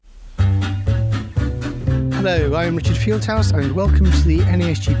Hello, I'm Richard Fieldhouse and welcome to the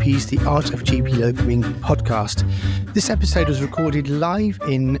NASGP's The Art of GP Locoming podcast. This episode was recorded live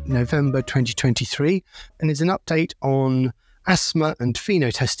in November 2023 and is an update on asthma and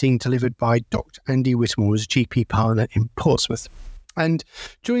Feno testing delivered by Dr. Andy Whitmore's GP partner in Portsmouth. And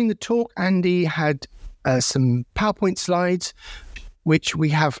during the talk, Andy had some PowerPoint slides which we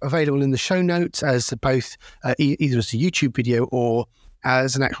have available in the show notes as both either as a YouTube video or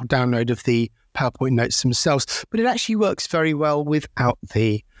as an actual download of the PowerPoint notes themselves. But it actually works very well without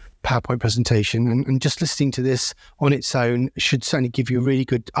the PowerPoint presentation. And just listening to this on its own should certainly give you a really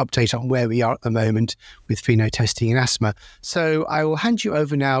good update on where we are at the moment with Feno testing in asthma. So I will hand you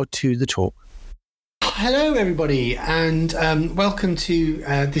over now to the talk. Hello, everybody, and welcome to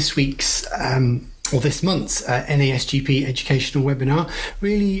this week's or this month's NASGP educational webinar.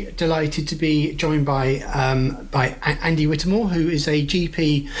 Really delighted to be joined by Andy Whitmore, who is a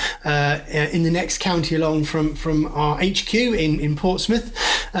GP in the next county along from our HQ in Portsmouth.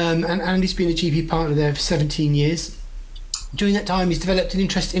 And Andy's been a GP partner there for 17 years. During that time, he's developed an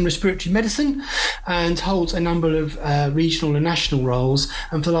interest in respiratory medicine and holds a number of regional and national roles.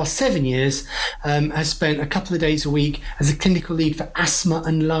 And for the last 7 years, has spent a couple of days a week as a clinical lead for Asthma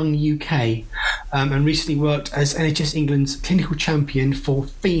and Lung UK, and recently worked as NHS England's clinical champion for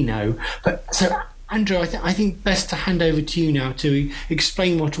Feno. So, Andrew, I think best to hand over to you now to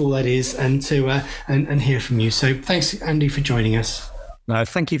explain what all that is and to and hear from you. So, thanks, Andy, for joining us. No,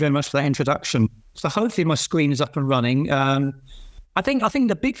 thank you very much for that introduction. So hopefully my screen is up and running. I think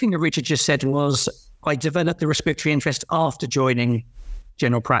the big thing that Richard just said was I developed the respiratory interest after joining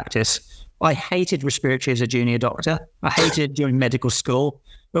general practice. I hated respiratory as a junior doctor. I hated it during medical school.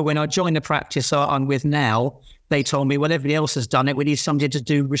 But when I joined the practice I'm with now, they told me, well, everybody else has done it. We need somebody to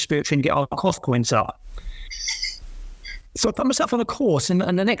do respiratory and get our cough points up. So I put myself on a course, and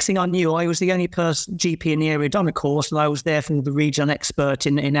the next thing I knew, I was the only person GP in the area who had done a course, and I was therefore the regional expert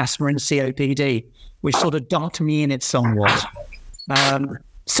in asthma and COPD, which sort of dunked me in it somewhat.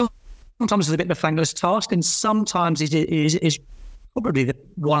 Sometimes it's a bit of a thankless task, and sometimes it is probably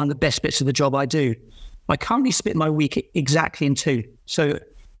one of the best bits of the job I do. I currently split my week exactly in two. So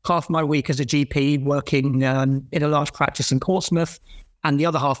half my week as a GP working in a large practice in Portsmouth, and the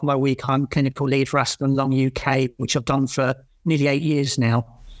other half of my week, I'm clinical lead for Asthma and Lung UK, which I've done for nearly 8 years now.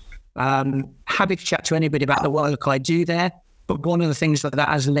 Happy to chat to anybody about the work I do there. But one of the things that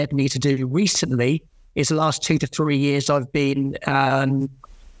has led me to do recently is the last 2 to 3 years, I've been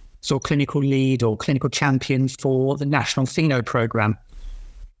sort of clinical lead or clinical champion for the National Feno programme.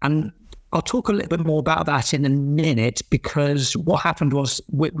 And I'll talk a little bit more about that in a minute, because what happened was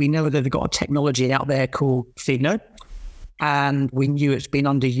we know that they've got a technology out there called Feno. And we knew it's been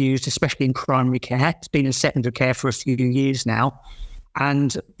underused, especially in primary care. It's been in secondary care for a few years now.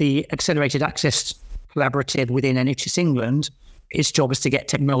 And the Accelerated Access Collaborative within NHS England, its job is to get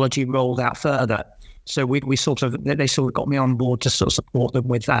technology rolled out further. So they sort of got me on board to sort of support them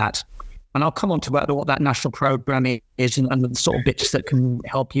with that. And I'll come on to what that national programme is and the sort of bits that can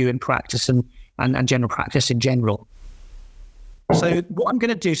help you in practice and general practice in general. So what I'm going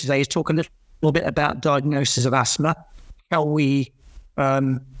to do today is talk a little bit about diagnosis of asthma, how we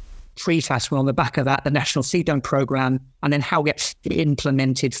treat asthma on the back of that, the National Feno programme, and then how we actually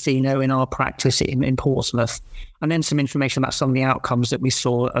implemented Feno in our practice in Portsmouth, and then some information about some of the outcomes that we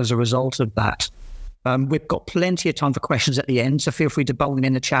saw as a result of that. We've got plenty of time for questions at the end, so feel free to bung them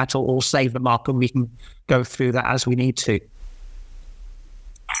in the chat or save them up and we can go through that as we need to.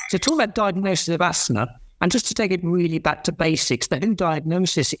 So talk about diagnosis of asthma, and just to take it really back to basics, the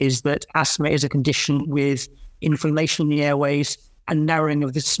diagnosis is that asthma is a condition with inflammation in the airways and narrowing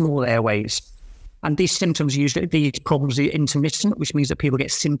of the small airways. And these problems are intermittent, which means that people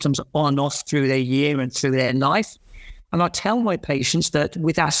get symptoms on and off through their year and through their life. And I tell my patients that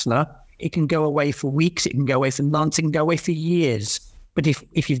with asthma, it can go away for weeks, it can go away for months, it can go away for years. But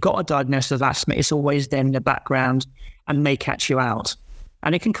if you've got a diagnosis of asthma, it's always there in the background and may catch you out.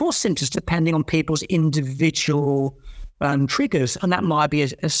 And it can cause symptoms depending on people's individual triggers, and that might be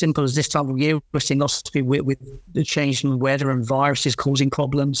as simple as this time of year we're seeing lots to be with the change in weather and viruses causing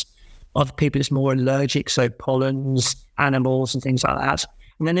problems. Other people it's more allergic, so pollens, animals and things like that.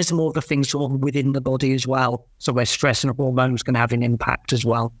 And then there's more of the things sort of within the body as well, so where stress and hormones can have an impact as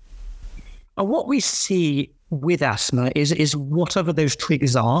well. And what we see with asthma is whatever those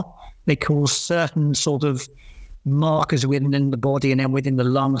triggers are, they cause certain sort of markers within the body and then within the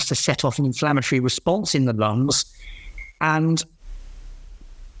lungs to set off an inflammatory response in the lungs. And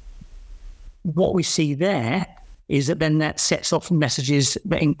what we see there is that then that sets off messages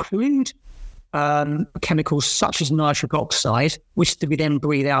that include chemicals such as nitric oxide, which we then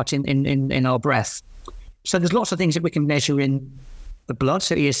breathe out in our breath. So there's lots of things that we can measure in the blood.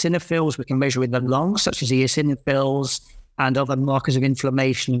 So eosinophils, we can measure in the lungs, such as eosinophils and other markers of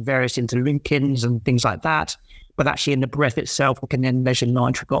inflammation, various interleukins and things like that. But actually in the breath itself, we can then measure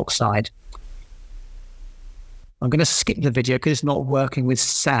nitric oxide. I'm going to skip the video because it's not working with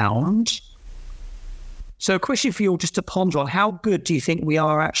sound. So a question for you all just to ponder on: how good do you think we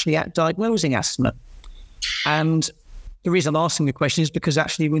are actually at diagnosing asthma? And the reason I'm asking the question is because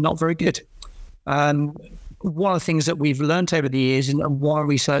actually we're not very good. One of the things that we've learned over the years, and one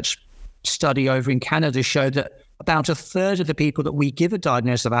research study over in Canada showed that about a third of the people that we give a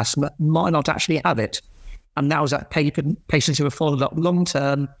diagnosis of asthma might not actually have it. And that was at patients who were followed up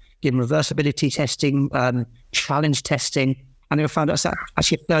long-term, given reversibility testing, challenge testing, and they found out that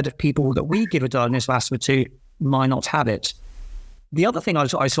actually a third of people that we give a diagnosis of asthma to might not have it. The other thing I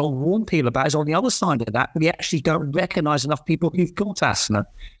sort of warn people about is on the other side of that, we actually don't recognise enough people who've got asthma.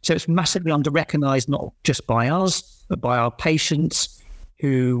 So it's massively under-recognised, not just by us, but by our patients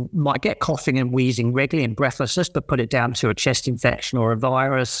who might get coughing and wheezing regularly and breathlessness, but put it down to a chest infection or a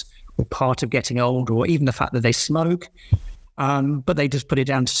virus or part of getting old, or even the fact that they smoke. But they just put it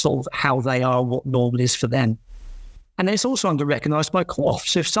down to sort of how they are, what normal is for them. And it's also under-recognised by cough.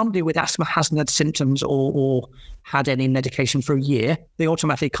 So if somebody with asthma hasn't had symptoms or had any medication for a year, they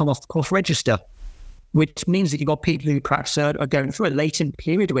automatically come off the cough register, which means that you've got people who perhaps are going through a latent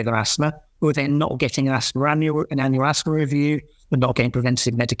period with their asthma, who are then not getting an annual asthma review, they're not getting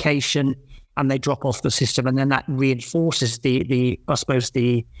preventative medication, and they drop off the system. And then that reinforces the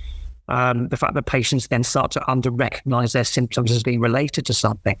fact that patients then start to under-recognise their symptoms as being related to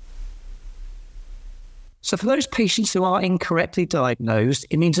something. So for those patients who are incorrectly diagnosed,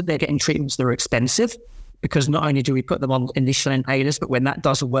 it means that they're getting treatments that are expensive, because not only do we put them on initial inhalers, but when that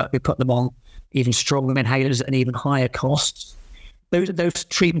doesn't work, we put them on even stronger inhalers at an even higher cost. Those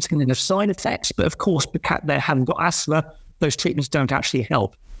treatments can then have side effects, but of course, because they haven't got asthma, those treatments don't actually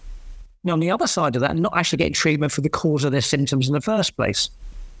help. Now, on the other side of that, not actually getting treatment for the cause of their symptoms in the first place.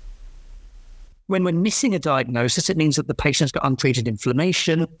 When we're missing a diagnosis, it means that the patient's got untreated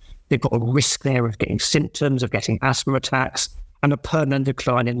inflammation, they've got a risk there of getting symptoms, of getting asthma attacks, and a permanent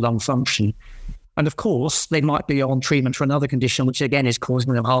decline in lung function. And of course, they might be on treatment for another condition, which again is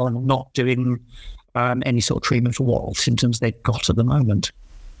causing them harm, not doing any sort of treatment for what symptoms they've got at the moment.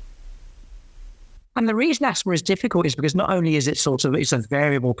 And the reason asthma is difficult is because not only is it's a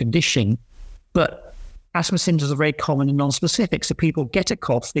variable condition, but asthma symptoms are very common and non-specific. So people get a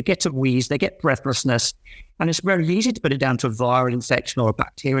cough, they get a wheeze, they get breathlessness, and it's very easy to put it down to a viral infection or a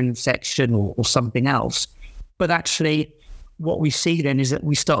bacterial infection or something else. But actually, what we see then is that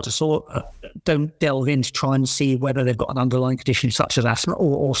we start to don't delve in to try and see whether they've got an underlying condition such as asthma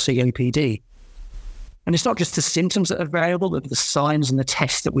or COPD. And it's not just the symptoms that are variable, but the signs and the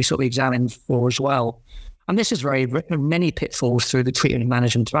tests that we sort of examine for as well. And this is many pitfalls through the treatment and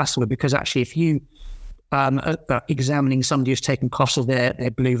management of asthma, because actually if you examining somebody who's taken puffs of their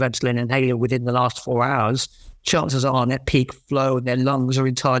blue Ventolin inhaler within the last 4 hours, chances are their peak flow and their lungs are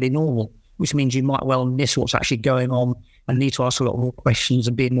entirely normal, which means you might well miss what's actually going on and need to ask a lot more questions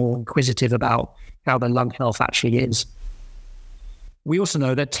and be more inquisitive about how their lung health actually is. We also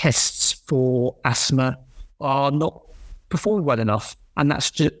know that tests for asthma are not performed well enough, and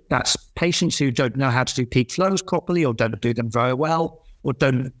that's patients who don't know how to do peak flows properly or don't do them very well, or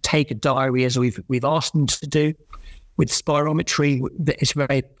don't take a diary as we've asked them to do. With spirometry, it's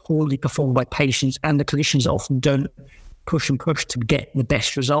very poorly performed by patients, and the clinicians often don't push to get the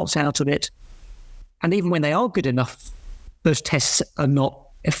best results out of it. And even when they are good enough, those tests are not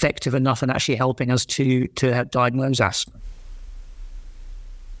effective enough in actually helping us to diagnose asthma.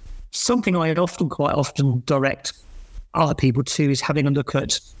 Something I quite often direct other people to is having a look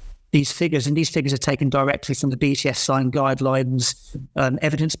at these figures, and these figures are taken directly from the BTS sign guidelines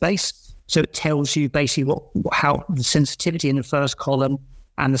evidence base. So it tells you basically how the sensitivity in the first column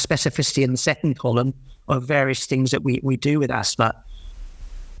and the specificity in the second column of various things that we do with asthma.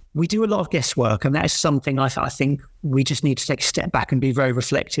 We do a lot of guesswork, and that is something I think we just need to take a step back and be very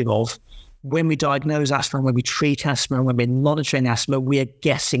reflective of. When we diagnose asthma, when we treat asthma, and when we're monitoring asthma, we are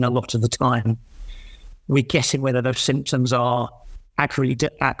guessing a lot of the time. We're guessing whether those symptoms are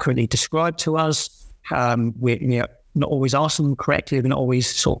accurately described to us. We're not always asking them correctly. We're not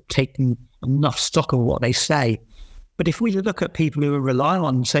always sort of taking enough stock of what they say. But if we look at people who are relying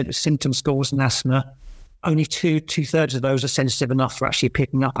on symptom scores in asthma, only two-thirds of those are sensitive enough for actually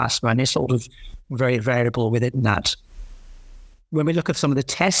picking up asthma, and it's sort of very variable within that. When we look at some of the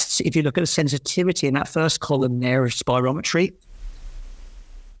tests, if you look at the sensitivity in that first column there of spirometry,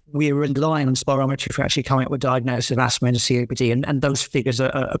 we're relying on spirometry for actually coming up with diagnosis of asthma and COPD, and those figures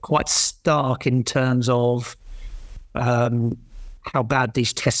are quite stark in terms of how bad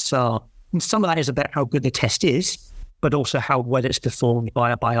these tests are. And some of that is about how good the test is, but also how well it's performed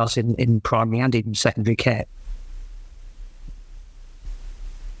by us in primary and even secondary care.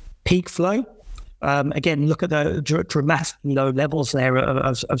 Peak flow. Again, look at the dramatically low levels there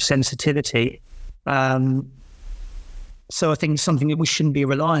of sensitivity. So I think it's something that we shouldn't be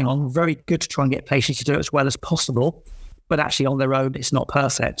relying on. Very good to try and get patients to do it as well as possible, but actually on their own, it's not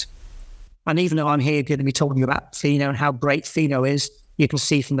perfect. And even though I'm here going to be talking about Feno and how great Feno is, you can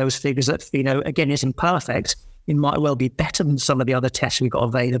see from those figures that Feno, again, isn't perfect. It might well be better than some of the other tests we've got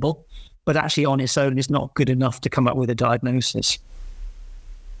available, but actually on its own is not good enough to come up with a diagnosis.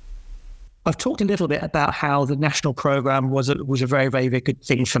 I've talked a little bit about how the national program was a very, very, very good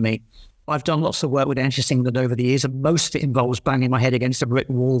thing for me. I've done lots of work with NHS England over the years, and most of it involves banging my head against a brick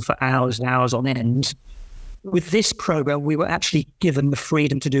wall for hours and hours on end. With this program, we were actually given the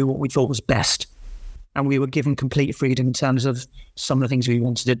freedom to do what we thought was best. And we were given complete freedom in terms of some of the things we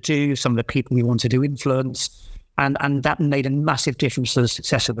wanted to do, some of the people we wanted to influence. And that made a massive difference to the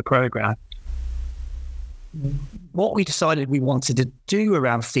success of the program. What we decided we wanted to do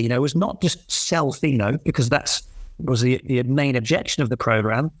around Feno was not just sell Feno, because that was the main objection of the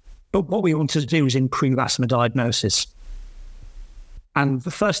program, but what we wanted to do was improve asthma diagnosis. And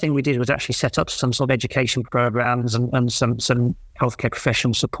the first thing we did was actually set up some sort of education programs and some healthcare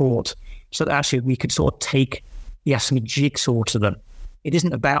professional support, so that actually we could sort of take the asthma jigsaw to them. It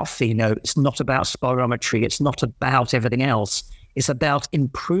isn't about Feno, it's not about spirometry, it's not about everything else. It's about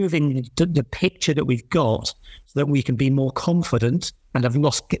improving the picture that we've got so that we can be more confident and have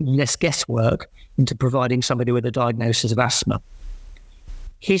less guesswork into providing somebody with a diagnosis of asthma.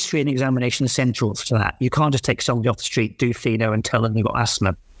 History and examination are central to that. You can't just take somebody off the street, do Feno, and tell them they've got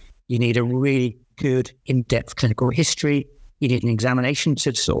asthma. You need a really good, in-depth clinical history. You need an examination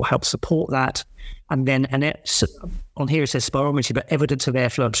to sort of help support that. And then, on here it says spirometry, but evidence of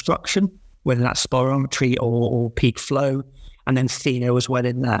airflow obstruction, whether that's spirometry or peak flow, and then Feno as well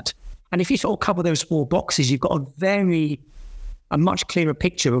in that. And if you sort of cover those 4 boxes, you've got a much clearer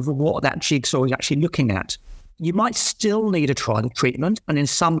picture of what that jigsaw is actually looking at. You might still need a trial treatment, and in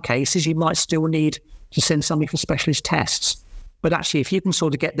some cases, you might still need to send somebody for specialist tests. But actually, if you can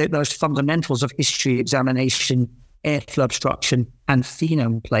sort of get those fundamentals of history, examination, airflow obstruction, and Feno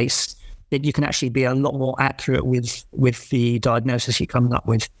in place, then you can actually be a lot more accurate with the diagnosis you're coming up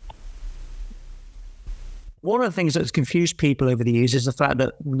with. One of the things that's confused people over the years is the fact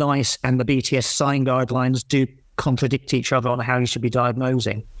that NICE and the BTS sign guidelines do contradict each other on how you should be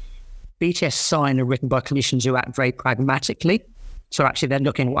diagnosing. BTS sign are written by clinicians who act very pragmatically. So actually they're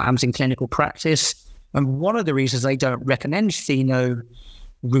looking at what happens in clinical practice. And one of the reasons they don't recommend Feno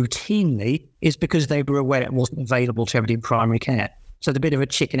routinely is because they were aware it wasn't available to everybody in primary care. So there's a bit of a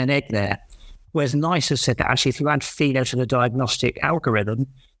chicken and egg there. Whereas NICE has said that actually if you add Feno to the diagnostic algorithm,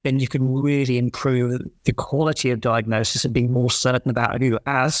 then you can really improve the quality of diagnosis and be more certain about who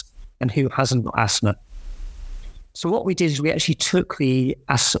has and who hasn't got asthma. So what we did is we actually took the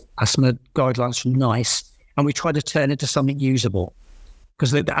asthma guidelines from NICE and we tried to turn it into something usable.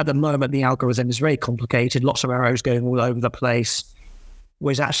 Because at the moment, the algorithm is very complicated, lots of arrows going all over the place.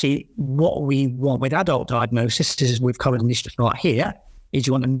 Whereas actually what we want with adult diagnosis, as we've covered in this chart here, is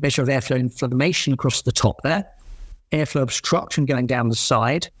you want a measure of airflow inflammation across the top there, airflow obstruction going down the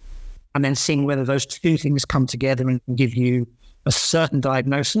side, and then seeing whether those 2 things come together and give you a certain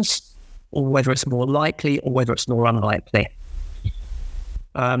diagnosis, or whether it's more likely or whether it's more unlikely.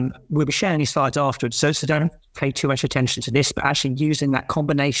 We'll be sharing these slides afterwards, so don't pay too much attention to this, but actually using that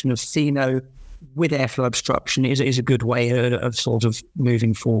combination of Feno with airflow obstruction is a good way of sort of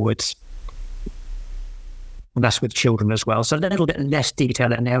moving forwards. And that's with children as well. So a little bit less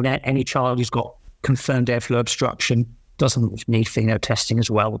detail in there. Any child who's got confirmed airflow obstruction doesn't need Feno testing as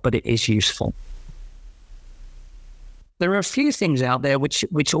well, but it is useful. There are a few things out there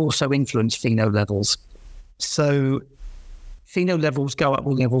which also influence Feno levels. So Feno levels go up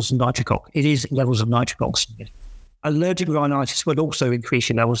with levels of nitric oxide. It is levels of nitric oxide. Allergic rhinitis will also increase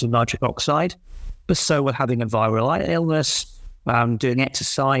your levels of nitric oxide, but so will having a viral illness, doing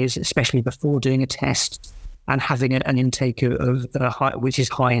exercise, especially before doing a test, and having an intake of which is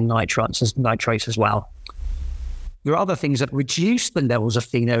high in nitrates as well. There are other things that reduce the levels of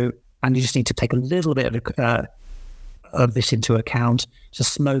Feno, and you just need to take a little bit of this into account. So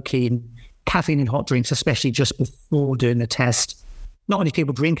smoking, caffeine in hot drinks, especially just before doing the test. Not many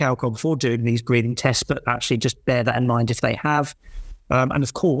people drink alcohol before doing these breathing tests, but actually just bear that in mind if they have. And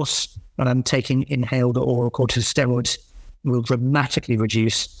of course, taking inhaled or oral corticosteroids will dramatically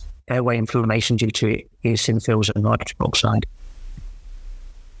reduce airway inflammation due to eosinophils and nitrogen oxide.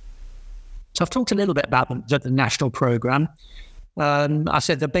 So I've talked a little bit about the national program. I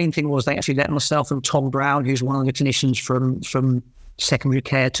said the main thing was they actually let myself and Tom Brown, who's one of the clinicians from secondary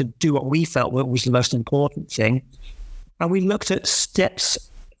care, to do what we felt was the most important thing. And we looked at steps,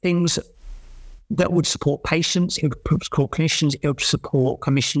 things that would support patients, it would support clinicians, it would support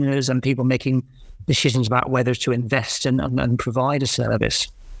commissioners and people making decisions about whether to invest and provide a service.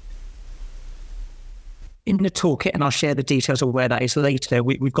 In the toolkit, and I'll share the details of where that is later,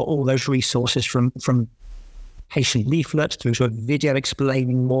 we've got all those resources from patient leaflets through to a video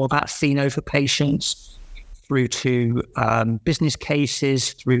explaining more about Feno for patients, through to business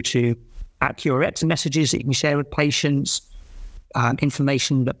cases, through to accurate messages that you can share with patients,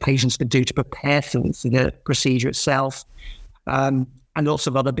 information that patients can do to prepare for the procedure itself, and lots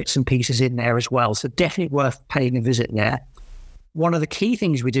of other bits and pieces in there as well. So definitely worth paying a visit there. One of the key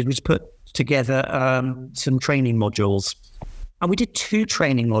things we did was put together some training modules. And we did 2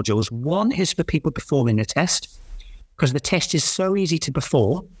 training modules. One is for people performing the test, because the test is so easy to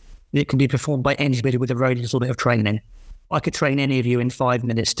perform, it can be performed by anybody with a very little bit of training. I could train any of you in 5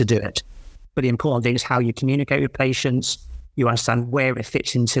 minutes to do it. But the important thing is how you communicate with patients, you understand where it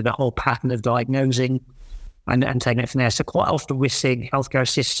fits into the whole pattern of diagnosing and taking it from there. So quite often we're seeing healthcare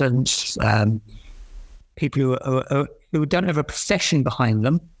assistants, people who don't have a profession behind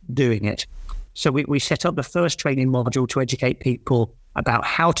them doing it. So we set up the first training module to educate people about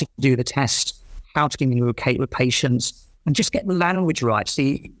how to do the test, how to communicate with patients, and just get the language right.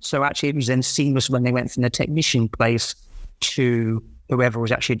 So actually it was then seamless when they went from the technician place to whoever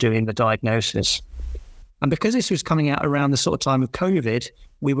was actually doing the diagnosis. And because this was coming out around the sort of time of COVID,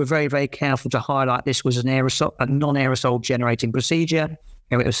 we were very, very careful to highlight this was a non-aerosol generating procedure,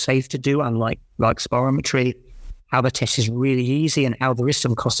 how it was safe to do, unlike spirometry, how the test is really easy and how there is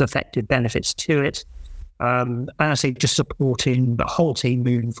some cost-effective benefits to it. And I say just supporting the whole team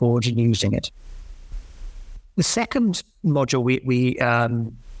moving forward and using it. The second module we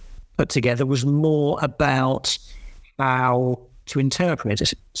put together was more about how to interpret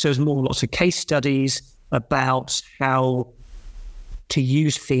it. So there's lots of case studies about how to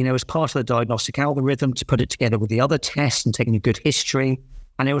use Feno as part of the diagnostic algorithm, to put it together with the other tests and taking a good history.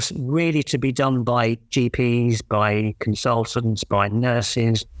 And it was really to be done by GPs, by consultants, by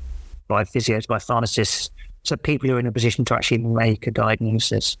nurses, by physios, by pharmacists, so people who are in a position to actually make a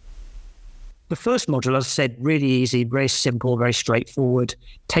diagnosis. The first module, as I said, really easy, very simple, very straightforward.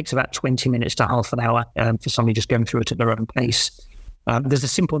 Takes about 20 minutes to half an hour for somebody just going through it at their own pace. There's a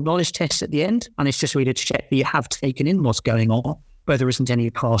simple knowledge test at the end, and it's just really to check that you have taken in what's going on, but there isn't any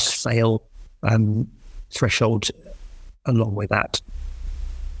pass-fail threshold along with that.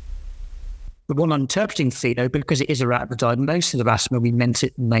 The one on interpreting Feno, because it is around the diagnosis of asthma,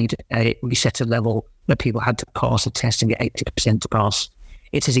 we set a level that people had to pass a test and get 80% to pass.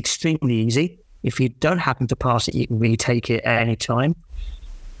 It is extremely easy. If you don't happen to pass it, you can retake it at any time.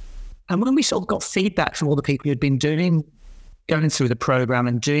 And when we sort of got feedback from all the people who'd been going through the program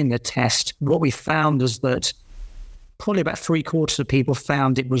and doing the test, what we found was that probably about 3/4 of people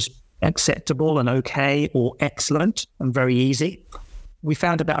found it was acceptable and okay or excellent and very easy. We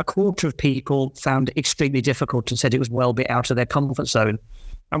found about 1/4 of people found it extremely difficult and said it was well a bit out of their comfort zone.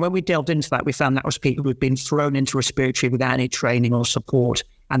 And when we delved into that, we found that was people who'd been thrown into respiratory without any training or support,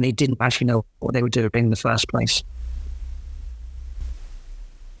 and they didn't actually know what they were doing in the first place.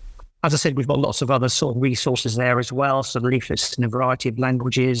 As I said, we've got lots of other sort of resources there as well. So leaflets in a variety of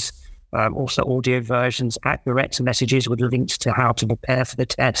languages, also audio versions, accurate messages with links to how to prepare for the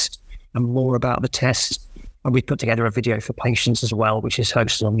test and more about the test. And we put together a video for patients as well, which is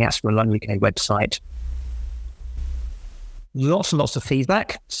hosted on the Asthma Lung UK website. Lots and lots of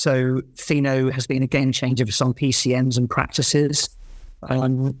feedback. So Feno has been a game changer for some PCNs and practices.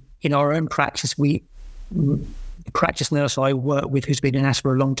 In our own practice, the practice nurse I work with who's been in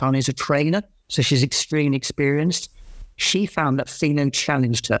asthma a long time is a trainer. So she's extremely experienced. She found that Feno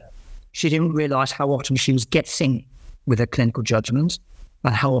challenged her. She didn't realise how often she was guessing with her clinical judgments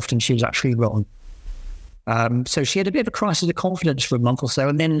and how often she was actually wrong. So she had a bit of a crisis of confidence for a month or so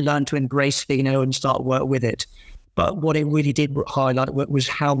and then learned to embrace Feno and start work with it. But what it really did highlight was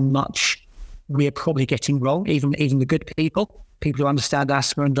how much we're probably getting wrong, even the good people who understand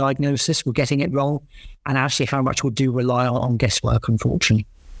asthma and diagnosis, were getting it wrong, and actually how much we do rely on guesswork, unfortunately.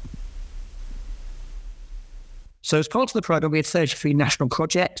 So as part of the program, we had 33 national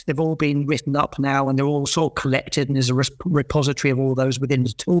projects. They've all been written up now, and they're all sort of collected, and there's a repository of all those within the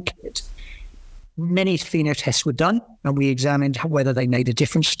toolkit. Many Feno tests were done, and we examined whether they made a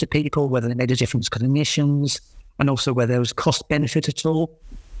difference to people, whether they made a difference to clinicians, and also whether there was cost benefit at all.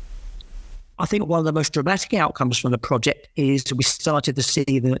 I think one of the most dramatic outcomes from the project is we started to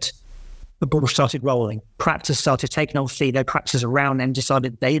see that the ball started rolling. Practice started taking on Feno. Practice around them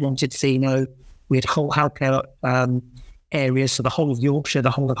decided they wanted Feno. We had whole healthcare areas, so the whole of Yorkshire,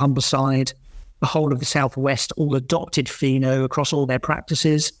 the whole of Humberside, the whole of the Southwest, all adopted Feno across all their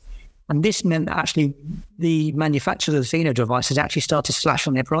practices. And this meant that actually the manufacturers of the Feno devices actually started to slash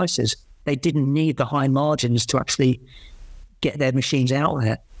on their prices. They didn't need the high margins to actually get their machines out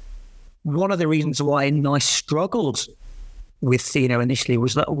there. One of the reasons why NICE struggled with Feno initially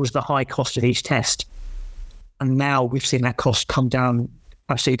was the high cost of each test. And now we've seen that cost come down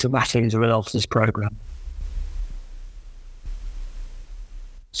absolutely dramatically as a result of this program.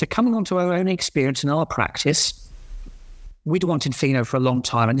 So coming on to our own experience in our practice, we'd wanted Feno for a long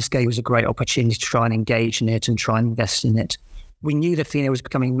time, and this gave us a great opportunity to try and engage in it and try and invest in it. We knew that Feno was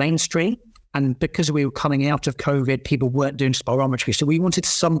becoming mainstream, and because we were coming out of COVID, people weren't doing spirometry, so we wanted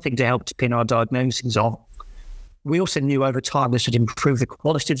something to help to pin our diagnoses on. We also knew over time this would improve the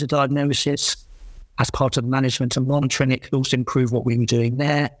quality of the diagnosis. As part of management and monitoring, it could also improve what we were doing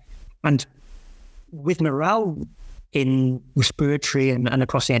there. And with morale in respiratory and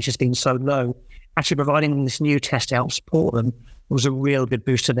across the NHS being so low, actually providing them this new test to help support them was a real good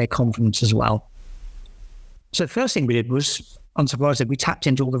boost to their confidence as well. So the first thing we did was, unsurprisingly, we tapped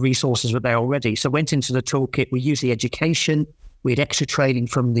into all the resources that there already. So went into the toolkit, we used the education, we had extra training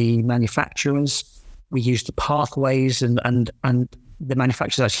from the manufacturers, we used the pathways and the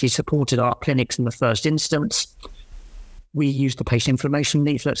manufacturers actually supported our clinics in the first instance. We used the patient information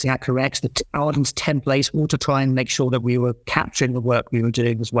leaflets, the ACUREX, the Ardens templates, all to try and make sure that we were capturing the work we were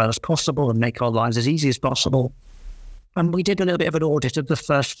doing as well as possible and make our lives as easy as possible. And we did a little bit of an audit of the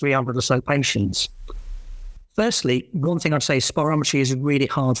first 300 or so patients. Firstly, one thing I'd say is spirometry is really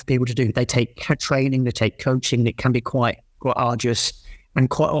hard for people to do. They take training, they take coaching, it can be quite arduous, and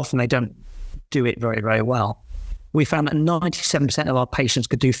quite often they don't do it very, very well. We found that 97% of our patients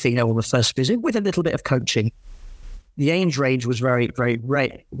could do Feno on the first visit with a little bit of coaching. The age range was very, very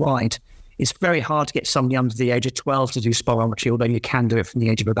wide. It's very hard to get somebody under the age of 12 to do spirometry, although you can do it from the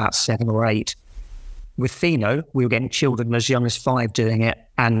age of about 7 or 8. With Feno, we were getting children as young as 5 doing it,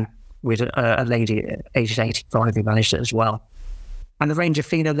 and with a lady at age 85 who managed it as well. And the range of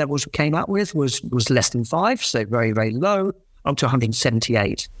Feno levels we came up with was less than 5, so very, very low, up to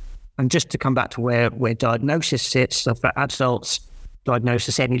 178. And just to come back to where diagnosis sits, so for adults,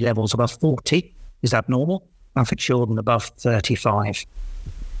 diagnosis any levels above 40 is abnormal, and for children above 35.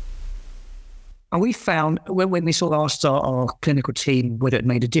 And we found, when we sort of asked our clinical team whether it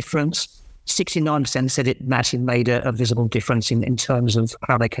made a difference, 69% said it actually made a visible difference in terms of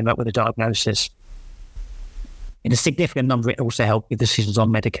how they came up with a diagnosis. In a significant number, it also helped with decisions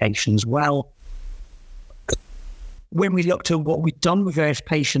on medication as well. When we looked at what we'd done with various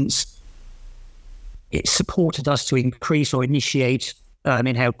patients, it supported us to increase or initiate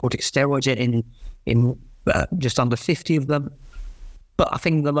inhaled corticosteroids in just under 50 of them. But I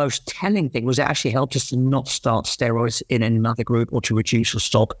think the most telling thing was it actually helped us to not start steroids in another group or to reduce or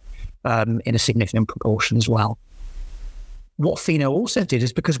stop in a significant proportion as well. What Feno also did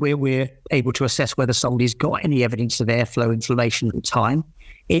is, because we're able to assess whether somebody's got any evidence of airflow inflammation at the time,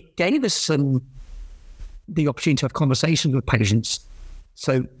 it gave us the opportunity to have conversations with patients.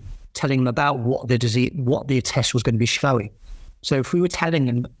 So telling them about what the disease, what the test was going to be showing. So if we were telling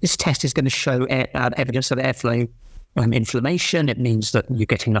them this test is going to show evidence of airflow inflammation, it means that you're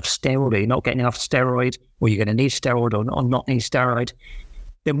getting enough steroid, or you're not getting enough steroid, or you're going to need steroid or not need steroid.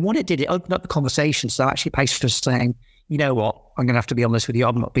 Then what it did, it opened up the conversation. So actually patients were saying, you know what, I'm going to have to be honest with you,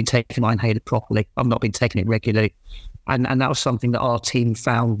 I've not been taking my inhaler properly. I've not been taking it regularly. And that was something that our team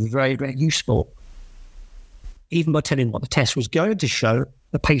found very, very useful. Even by telling what the test was going to show,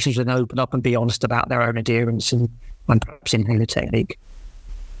 the patients would open up and be honest about their own adherence and perhaps inhaler technique.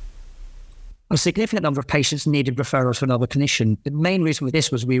 A significant number of patients needed referrals to another clinician. The main reason for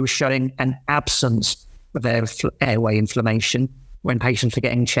this was we were showing an absence of airway inflammation when patients were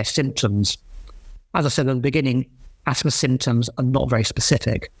getting chest symptoms. As I said at the beginning, asthma symptoms are not very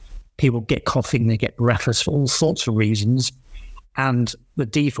specific. People get coughing, they get breathless for all sorts of reasons. And the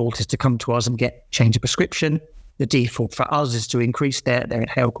default is to come to us and change a prescription. The default for us is to increase their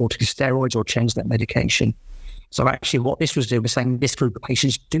inhaled corticosteroids or change their medication. So actually what this was doing was saying this group of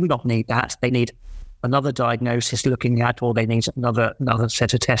patients do not need that. They need another diagnosis looking at, or they need another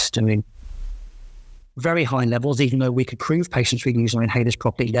set of tests doing. Very high levels, even though we could prove patients were using our inhalers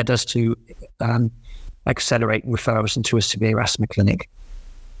properly, led us to accelerate referrals into a severe asthma clinic.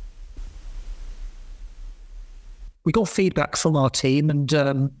 We got feedback from our team,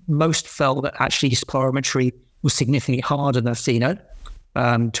 and most felt that actually spirometry was significantly harder than Feno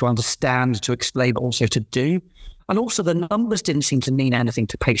to understand, to explain, but also to do. And also the numbers didn't seem to mean anything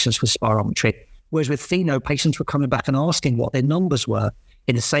to patients with spirometry. Whereas with Feno, patients were coming back and asking what their numbers were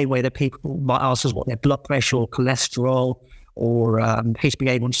in the same way that people might ask us what their blood pressure or cholesterol or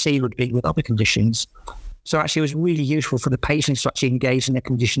HbA1c would be with other conditions. So actually it was really useful for the patients to actually engage in their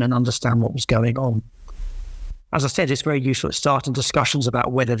condition and understand what was going on. As I said, it's very useful at starting discussions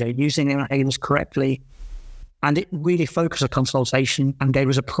about whether they're using their inhalers correctly. And it really focused on consultation and gave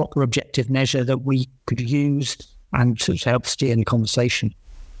us a proper objective measure that we could use and to help steer the conversation.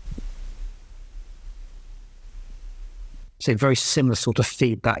 So very similar sort of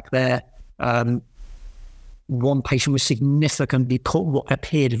feedback there. One patient with significantly what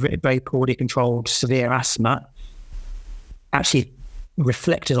appeared very poorly controlled severe asthma actually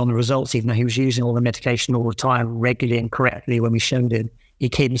reflected on the results, even though he was using all the medication all the time, regularly and correctly. When we showed him, he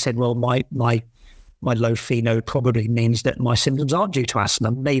came and said, well, my low Feno probably means that my symptoms aren't due to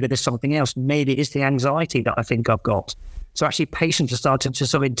asthma. Maybe there's something else. Maybe it's the anxiety that I think I've got. So actually patients are starting to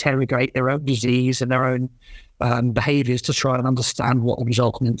sort of interrogate their own disease and their own behaviours to try and understand what the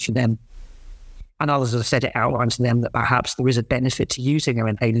result meant for them. And others have said it outlines to them that perhaps there is a benefit to using their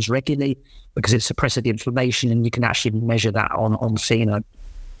inhalers regularly because it suppresses the inflammation, and you can actually measure that on Feno.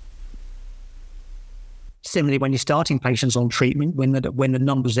 Similarly, when you're starting patients on treatment, when the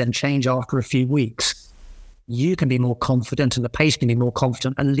numbers then change after a few weeks, you can be more confident and the patient can be more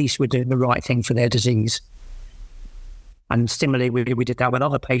confident, at least we're doing the right thing for their disease. And similarly, we did that with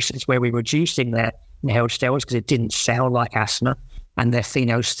other patients where we were reducing their inhaled steroids because it didn't sound like asthma, and their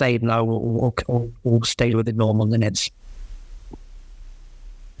Feno stayed low or stayed within normal limits.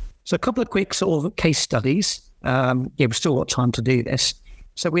 So a couple of quick sort of case studies. We've still got time to do this.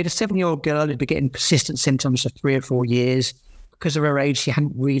 So we had a 7-year-old girl who'd been getting persistent symptoms for 3 or 4 years. Because of her age, she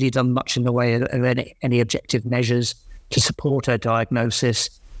hadn't really done much in the way of any objective measures to support her diagnosis.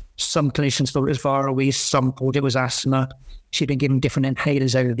 Some clinicians thought it was viral wheeze, some thought it was asthma. She'd been given different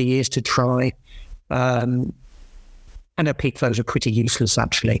inhalers over the years to try. And her peak flows were pretty useless,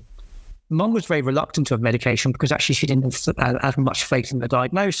 actually. Mum was very reluctant to have medication because actually she didn't have much faith in the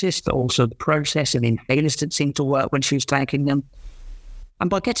diagnosis, but also the process, and the inhalers didn't seem to work when she was taking them. And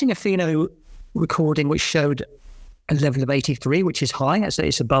by getting a Feno recording which showed a level of 83, which is high, so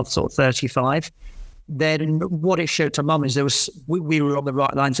it's above sort of 35, then what it showed to Mum is we were on the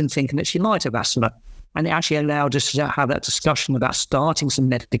right lines in thinking that she might have asthma. And it actually allowed us to have that discussion about starting some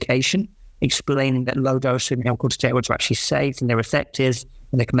medication, explaining that low-dose inhaled corticosteroids are actually safe and they're effective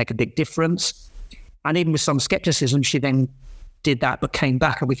and they can make a big difference. And even with some skepticism, she then did that but came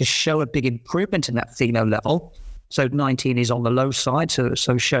back and we could show a big improvement in that Feno level. So 19 is on the low side,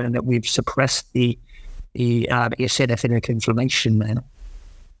 so showing that we've suppressed the eosinophilic inflammation there.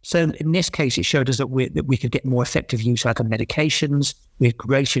 So in this case, it showed us that we could get more effective use out of medications, we had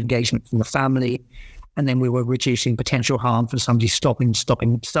greater engagement from the family, and then we were reducing potential harm from somebody starting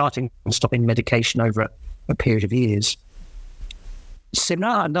and stopping medication over a period of years.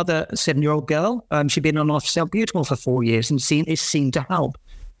 Similar, another 7-year-old girl, she'd been on salbutamol for 4 years and it seemed to help.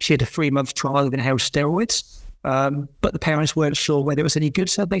 She had a 3-month trial of inhaled steroids, but the parents weren't sure whether it was any good,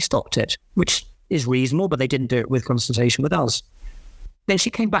 so they stopped it, which is reasonable, but they didn't do it with consultation with us. Then she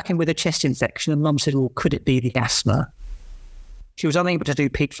came back in with a chest infection and Mum said, well, could it be the asthma? She was unable to do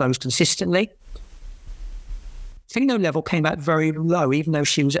peak flows consistently. Feno level came back very low, even though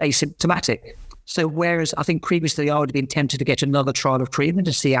she was asymptomatic. So whereas I think previously I would have been tempted to get another trial of treatment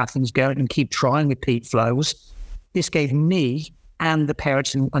to see how things go and keep trying with peak flows, this gave me and the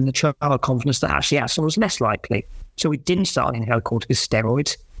parents and the child confidence that actually asthma was less likely. So we didn't start inhaled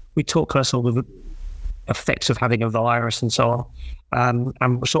corticosteroids. We talked about sort of the effects of having a virus and so on,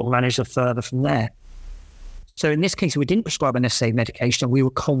 and sort of managed it further from there. So in this case, we didn't prescribe an necessary medication, and we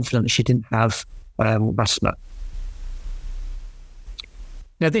were confident that she didn't have asthma.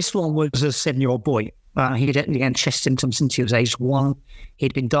 Now, this one was a 7-year-old boy. He had chest symptoms since he was age 1.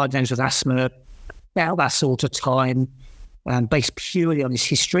 He'd been diagnosed with asthma about that sort of time, based purely on his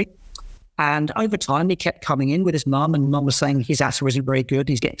history. And over time, he kept coming in with his mum, and Mum was saying his asthma isn't very good,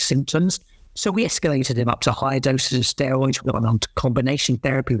 he's getting symptoms. So we escalated him up to higher doses of steroids. We got him on to combination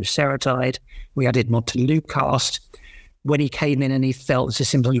therapy with serotype. We added montelukast. When he came in and he felt that his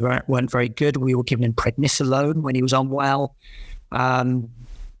symptoms weren't very good, we were giving him prednisolone when he was unwell,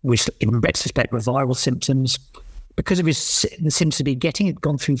 which in retrospect were viral symptoms. Because of the symptoms he'd been getting, he'd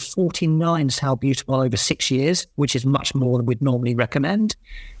gone through 49 salbutamol over 6 years, which is much more than we'd normally recommend.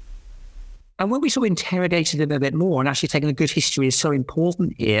 And when we sort of interrogated him a bit more, and actually taking a good history is so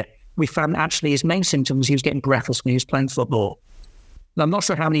important here, we found actually his main symptoms, he was getting breathless when he was playing football. And I'm not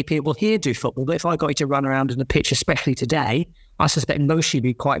sure how many people here do football, but if I got you to run around in the pitch, especially today, I suspect most of you would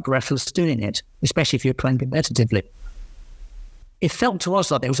be quite breathless doing it, especially if you're playing competitively. It felt to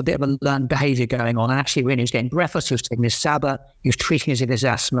us like there was a bit of a learned behaviour going on. And actually, when he was getting breathless, he was taking his SABA, he was treating it as his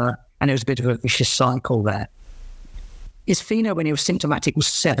asthma, and it was a bit of a vicious cycle there. His Feno, when he was symptomatic, was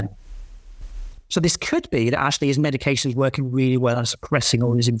 7. So this could be that actually his medication is working really well and suppressing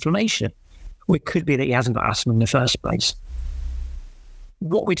all his inflammation. Or it could be that he hasn't got asthma in the first place.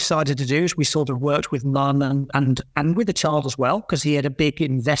 What we decided to do is we sort of worked with mum and with the child as well, because he had a big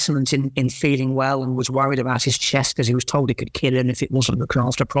investment in feeling well and was worried about his chest because he was told it could kill him if it wasn't looked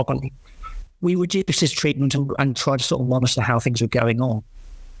after properly. We reduced his treatment and tried to sort of monitor how things were going on.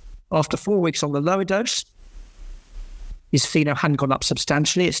 After 4 weeks on the lower dose, his Feno hadn't gone up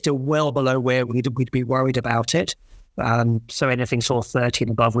substantially. It's still well below where we'd be worried about it. So anything sort of 30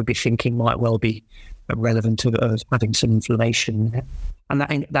 and above, we'd be thinking might well be relevant to having some inflammation. And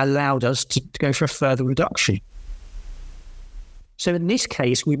that allowed us to go for a further reduction. So in this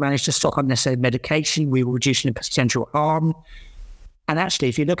case, we managed to stop unnecessary medication. We were reducing the potential harm. And actually,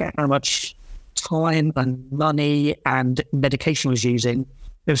 if you look at how much time and money and medication was using,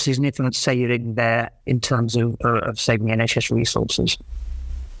 there was significant saving there in terms of saving NHS resources.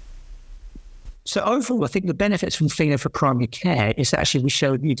 So overall, I think the benefits from Feno for primary care is actually we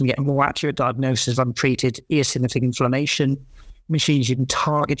showed you can get a more accurate diagnosis of untreated eosinophilic inflammation, which means you can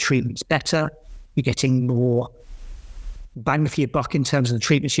target treatments better. You're getting more bang for your buck in terms of the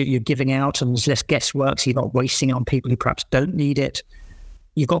treatments you're giving out, and there's less guesswork, so you're not wasting it on people who perhaps don't need it.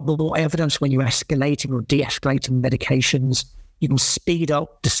 You've got more evidence when you're escalating or de-escalating medications. You can speed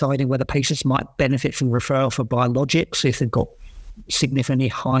up deciding whether patients might benefit from referral for biologics if they've got significantly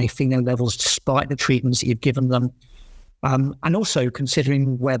high Feno levels despite the treatments that you've given them. And also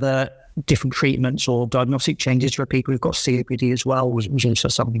considering whether different treatments or diagnostic changes for people who've got COPD as well was also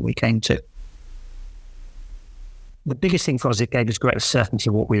something we came to. The biggest thing for us, it gave us greater certainty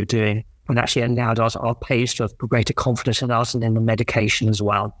of what we were doing and actually allowed our payers to have greater confidence in us and in the medication as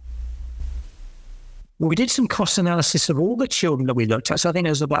well. We did some cost analysis of all the children that we looked at. So I think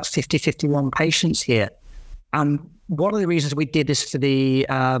there was about 51 patients here. And one of the reasons we did this for the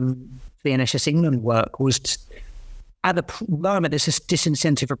NHS England work was at the moment, there's this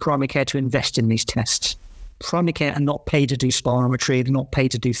disincentive for primary care to invest in these tests. Primary care are not paid to do spirometry, they're not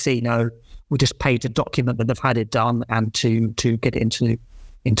paid to do Feno. We're just paid to document that they've had it done and to get it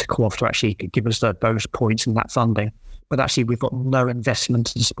into co-op to actually give us those points and that funding. But actually, we've got no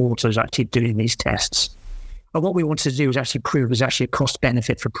investment and supporters actually doing these tests. And what we wanted to do was actually prove there's actually a cost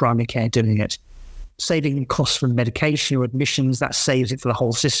benefit for primary care doing it. Saving costs from medication or admissions, that saves it for the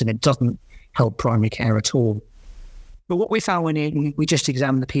whole system. It doesn't help primary care at all. But what we found when we just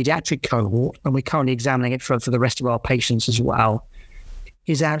examined the paediatric cohort, and we're currently examining it for the rest of our patients as well,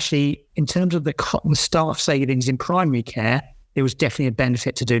 is actually, in terms of the staff savings in primary care, there was definitely a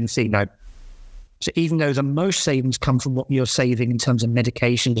benefit to doing Feno. So even though the most savings come from what you're saving in terms of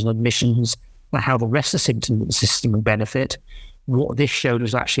medications and admissions, and how the rest of the system will benefit, what this showed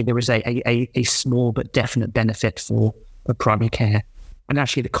was actually there was a small but definite benefit for primary care. And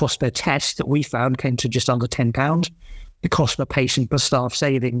actually the cost per test that we found came to just under £10. The cost per patient per staff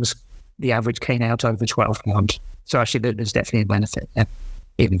savings, the average came out over £12. So actually there's definitely a benefit there,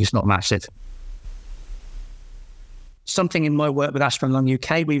 even if it's not massive. Something in my work with Asthma and Lung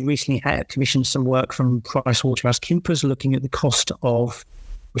UK, we recently commissioned some work from PricewaterhouseCoopers looking at the cost of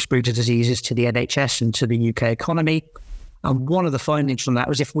respiratory diseases to the NHS and to the UK economy. And one of the findings from that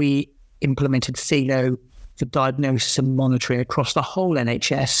was if we implemented Feno for diagnosis and monitoring across the whole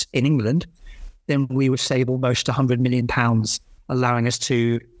NHS in England, then we would save almost £100 million, allowing us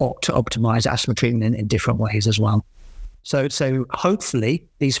to optimise asthma treatment in different ways as well. So hopefully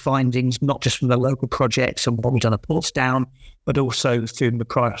these findings, not just from the local projects and what we've done at Portsdown, but also through the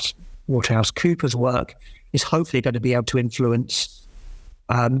PricewaterhouseCoopers work, is hopefully going to be able to influence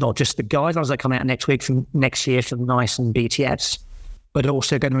not just the guidelines that come out next year for NICE and BTS, but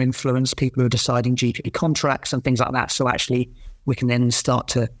also going to influence people who are deciding GP contracts and things like that. So actually we can then start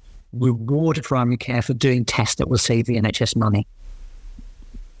to reward primary care for doing tests that will save the NHS money.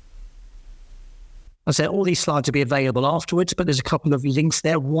 I said all these slides will be available afterwards, but there's a couple of links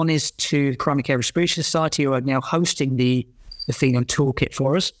there. One is to Primary Care Respiratory Society, who are now hosting the Feno toolkit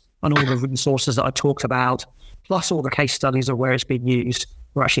for us, and all the resources that I talked about, plus all the case studies of where it's been used,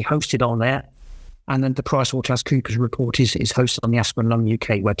 were actually hosted on there. And then the PricewaterhouseCoopers report is hosted on the Asthma and Lung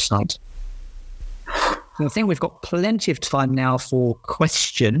UK website. And I think we've got plenty of time now for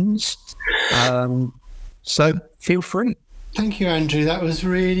questions. So feel free. Thank you, Andrew. That was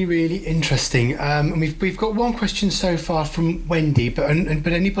really, really interesting. And we've got one question so far from Wendy, but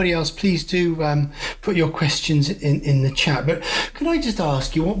anybody else, please do put your questions in the chat. But can I just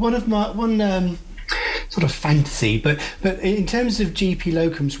ask you one sort of fantasy, but in terms of GP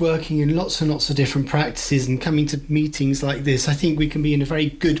locums working in lots and lots of different practices and coming to meetings like this, I think we can be in a very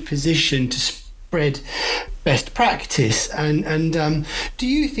good position to spread best practice. And do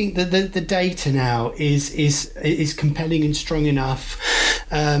you think that the data now is compelling and strong enough?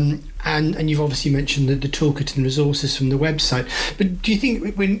 And you've obviously mentioned the toolkit and resources from the website. But do you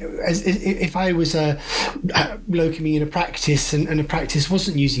think if I was locuming in a practice and a practice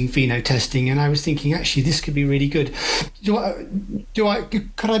wasn't using Feno testing, and I was thinking actually this could be really good,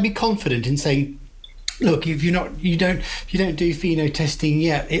 could I be confident in saying, look, if you don't do Feno testing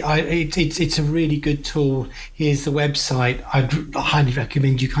yet, it's a really good tool. Here's the website. I'd highly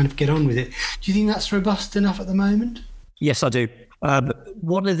recommend you kind of get on with it. Do you think that's robust enough at the moment? Yes, I do.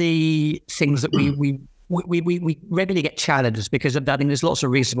 One of the things that we regularly get challenged because of that, and there's lots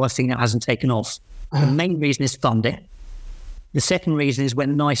of reasons why Feno hasn't taken off. The main reason is funding. The second reason is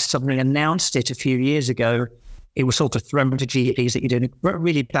when NICE suddenly announced it a few years ago, it was sort of thrown to GPs that you're doing a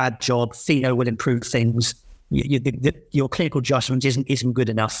really bad job. Feno will improve things. Your clinical judgment isn't good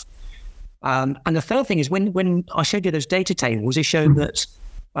enough. And the third thing is when I showed you those data tables, it showed that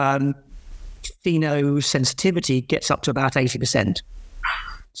Feno sensitivity gets up to about 80%.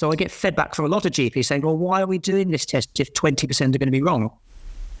 So I get fed back from a lot of GPs saying, well, why are we doing this test if 20% are going to be wrong?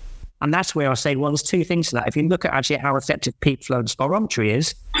 And that's where I say, well, there's two things to that. If you look at actually how effective peak flow and spirometry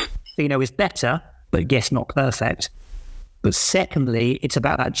is, Feno is better, but yes, not perfect. But secondly, it's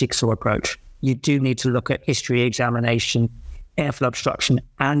about that jigsaw approach. You do need to look at history examination, airflow obstruction,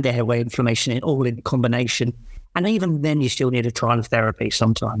 and airway inflammation all in combination. And even then, you still need a trial of therapy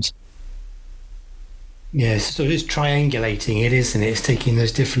sometimes. Yes, so it's triangulating it, isn't it? It's taking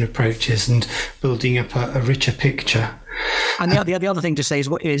those different approaches and building up a richer picture. And the other thing to say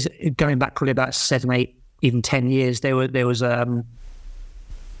is going back probably about 7, 8, even 10 years, there were lots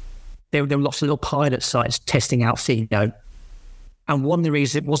of little pilot sites testing out Feno. And one of the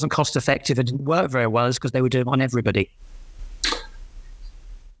reasons it wasn't cost effective and didn't work very well is because they were doing it on everybody.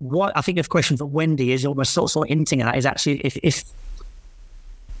 What I think the question for Wendy is almost sort of hinting at that is actually if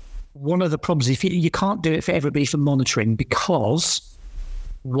one of the problems, if you can't do it for everybody for monitoring, because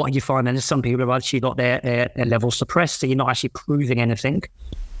what you find then is some people have actually got their levels suppressed, so you're not actually proving anything.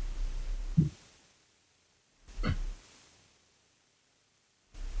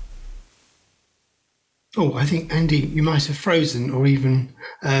 Oh, I think, Andy, you might have frozen, or even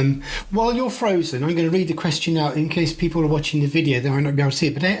while you're frozen, I'm going to read the question out in case people are watching the video, they might not be able to see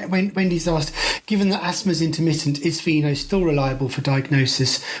it. But Wendy's asked, given that asthma is intermittent, is Feno still reliable for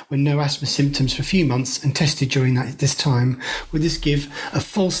diagnosis when no asthma symptoms for a few months and tested during this time? Would this give a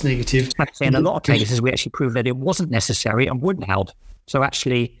false negative? Actually, in a lot of cases, we actually proved that it wasn't necessary and wouldn't help. So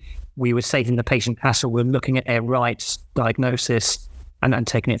actually, we were saving the patient hassle. We're looking at their right diagnosis and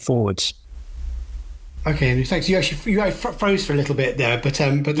taking it forwards. Okay, thanks. You actually froze for a little bit there, but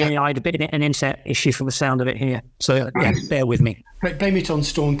yeah, I had a bit of an internet issue from the sound of it here, so yeah, bear with me. Blame it on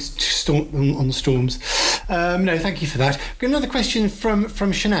storms. No, thank you for that. Got another question from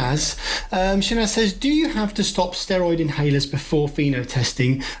Shanaz. Shanaz says, "Do you have to stop steroid inhalers before Feno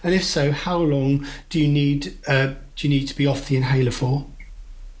testing, and if so, how long do you need to be off the inhaler for?"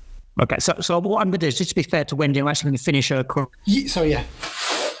 Okay, so what I'm going to do is, just to be fair to Wendy, I'm actually going to finish her. Yeah.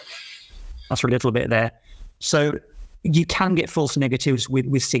 That's for a little bit there. So you can get false negatives with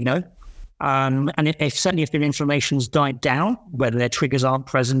Feno. And certainly if their inflammation's died down, whether their triggers aren't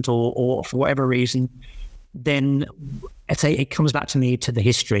present or for whatever reason, then it comes back to the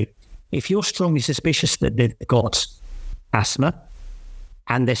history. If you're strongly suspicious that they've got asthma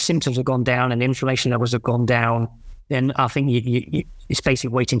and their symptoms have gone down and the inflammation levels have gone down, then I think it's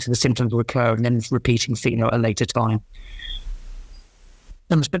basically waiting till the symptoms will occur and then repeating Feno at a later time.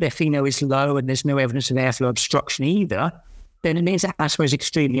 But if Feno is low and there's no evidence of airflow obstruction either, then it means that asthma is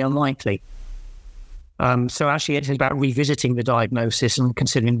extremely unlikely. So actually it's about revisiting the diagnosis and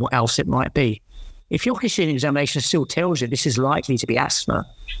considering what else it might be. If your history and examination still tells you this is likely to be asthma,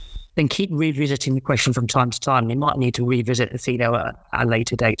 then keep revisiting the question from time to time. You might need to revisit the Feno at a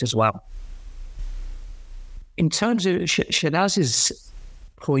later date as well. In terms of Shanaz's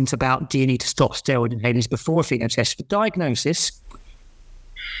point about do you need to stop steroid inhalers before Feno test for diagnosis,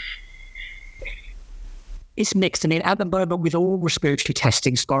 it's mixed. I mean, at the moment, with all respiratory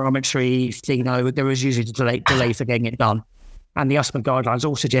testing, spirometry, Feno, there is usually a delay for getting it done. And the asthma guidelines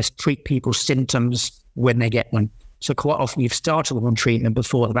all suggest treat people's symptoms when they get them. So quite often you've started them on treatment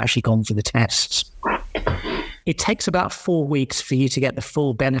before they've actually gone for the tests. it takes about 4 weeks for you to get the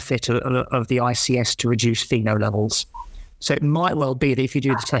full benefit of the ICS to reduce Feno levels. So it might well be that if you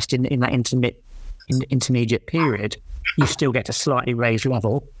do the test in that intermediate period, you still get a slightly raised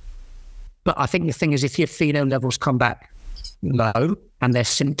level. But I think the thing is, if your Feno levels come back low and their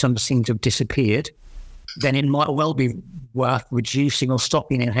symptoms seem to have disappeared, then it might well be worth reducing or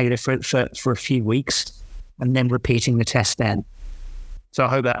stopping the inhaler for a few weeks and then repeating the test then. So I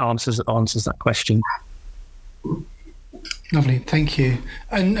hope that answers that question. Lovely, thank you.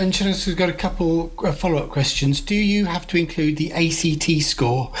 And Shanaz has got a couple follow-up questions. Do you have to include the ACT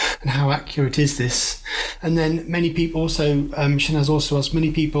score, and how accurate is this? And then many people also, Shanaz also asked,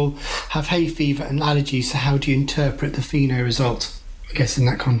 many people have hay fever and allergies, so how do you interpret the Feno result, I guess, in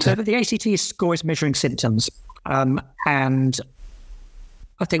that context? So the ACT score is measuring symptoms. And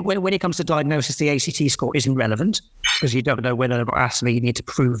I think when it comes to diagnosis, the ACT score isn't relevant because you don't know whether they've got asthma. You need to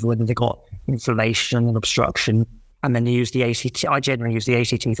prove whether they've got inflammation and obstruction. And then you use the ACT. I generally use the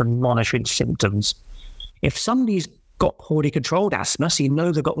ACT for monitoring symptoms. If somebody's got poorly controlled asthma, so you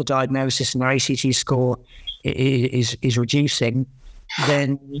know they've got the diagnosis and their ACT score is reducing,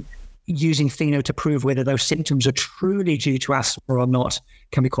 then using Feno to prove whether those symptoms are truly due to asthma or not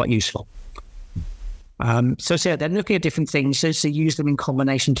can be quite useful. So they're looking at different things. So use them in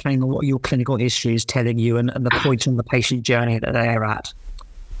combination depending on what your clinical history is telling you and the point on the patient journey that they're at.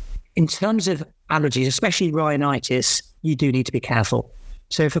 In terms of allergies, especially rhinitis, you do need to be careful.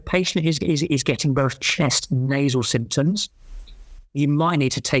 So if a patient is getting both chest and nasal symptoms, you might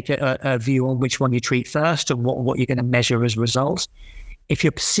need to take a view on which one you treat first and what you're going to measure as a result. If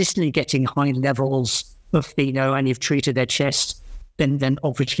you're persistently getting high levels of Feno and you've treated their chest, then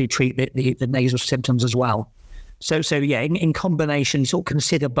obviously treat the nasal symptoms as well. So in combination, sort of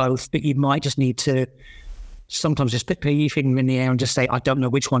consider both, but you might just need to sometimes just put your finger in the air and just say, I don't know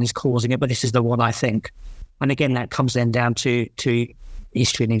which one is causing it, but this is the one I think. And again, that comes then down to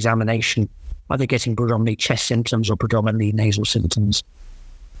history and examination. Are they getting predominantly chest symptoms or predominantly nasal symptoms?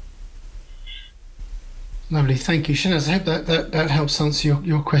 Lovely, thank you. Shanaz, I hope that helps answer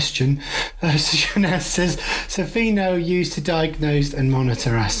your question. So Shanaz says, so Feno used to diagnose and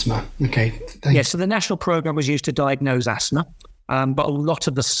monitor asthma. Okay, yeah, so the national programme was used to diagnose asthma, but a lot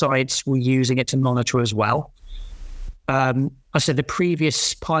of the sites were using it to monitor as well. I said the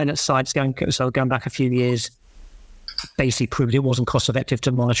previous pilot sites going back a few years basically proved it wasn't cost effective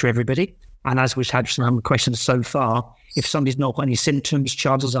to monitor everybody. And as we've had some questions so far, if somebody's not got any symptoms,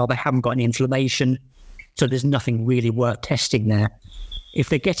 chances are they haven't got any inflammation. So there's nothing really worth testing there. If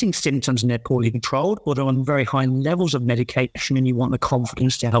they're getting symptoms and they're poorly controlled or they're on very high levels of medication and you want the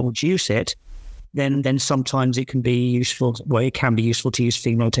confidence to help reduce it, then sometimes it can be useful. Well, it can be useful to use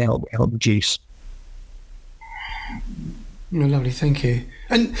Feno to help reduce. Oh, lovely, thank you.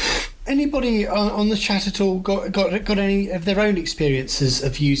 And anybody on the chat at all got any of their own experiences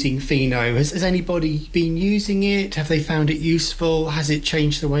of using Feno? Has anybody been using it? Have they found it useful? Has it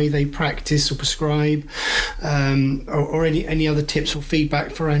changed the way they practice or prescribe? Or any other tips or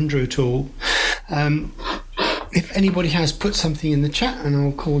feedback for Andrew at all? If anybody has, put something in the chat and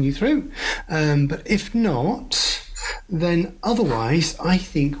I'll call you through. But if not, then otherwise, I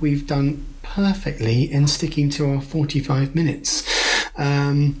think we've done perfectly in sticking to our 45 minutes.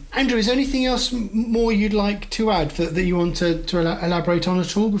 Andrew, is there anything else more you'd like to add that you want to elaborate on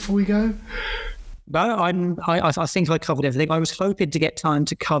at all before we go? No, I think I covered everything. I was hoping to get time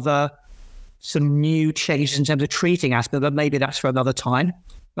to cover some new changes in terms of treating asthma, but maybe that's for another time.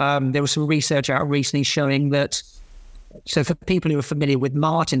 There was some research out recently showing that, so for people who are familiar with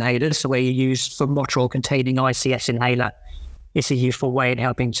MART inhalers, so where you use formoterol-containing ICS inhaler, it's a useful way in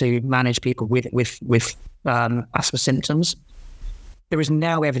helping to manage people with asthma symptoms. There is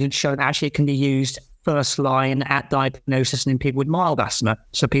now evidence showing actually it can be used first line at diagnosis and in people with mild asthma.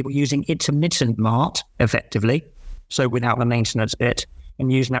 So people using intermittent MART effectively, so without the maintenance bit,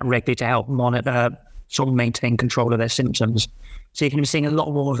 and using that regularly to help monitor, sort of maintain control of their symptoms. So you can be seeing a lot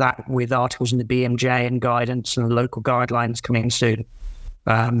more of that with articles in the BMJ and guidance and local guidelines coming soon.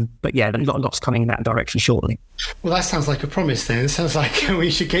 But yeah, lots coming in that direction shortly. Well, that sounds like a promise then. It sounds like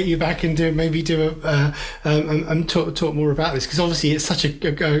we should get you back and talk more about this, because obviously it's such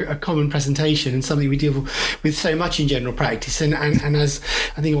a common presentation and something we deal with so much in general practice, and as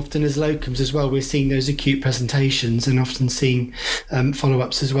I think often as locums as well, we're seeing those acute presentations and often seeing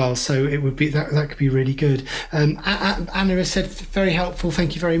follow-ups as well. So it would be that could be really good. Anna has said very helpful,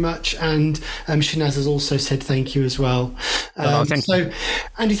 thank you very much, and Shanaz has also said thank you as well. Thank you.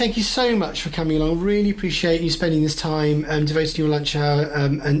 Andy, thank you so much for coming along. Really appreciate you spending this time devoting your lunch hour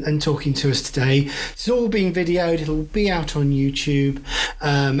and talking to us today. It's all being videoed. It'll be out on YouTube,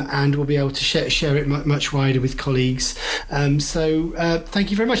 and we'll be able to share it much wider with colleagues. So thank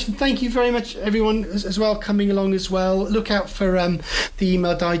you very much. And thank you very much, everyone, as well, coming along as well. Look out for the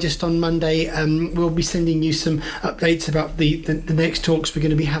email digest on Monday. We'll be sending you some updates about the next talks we're going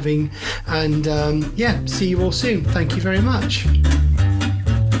to be having. And see you all soon. Thank you very much.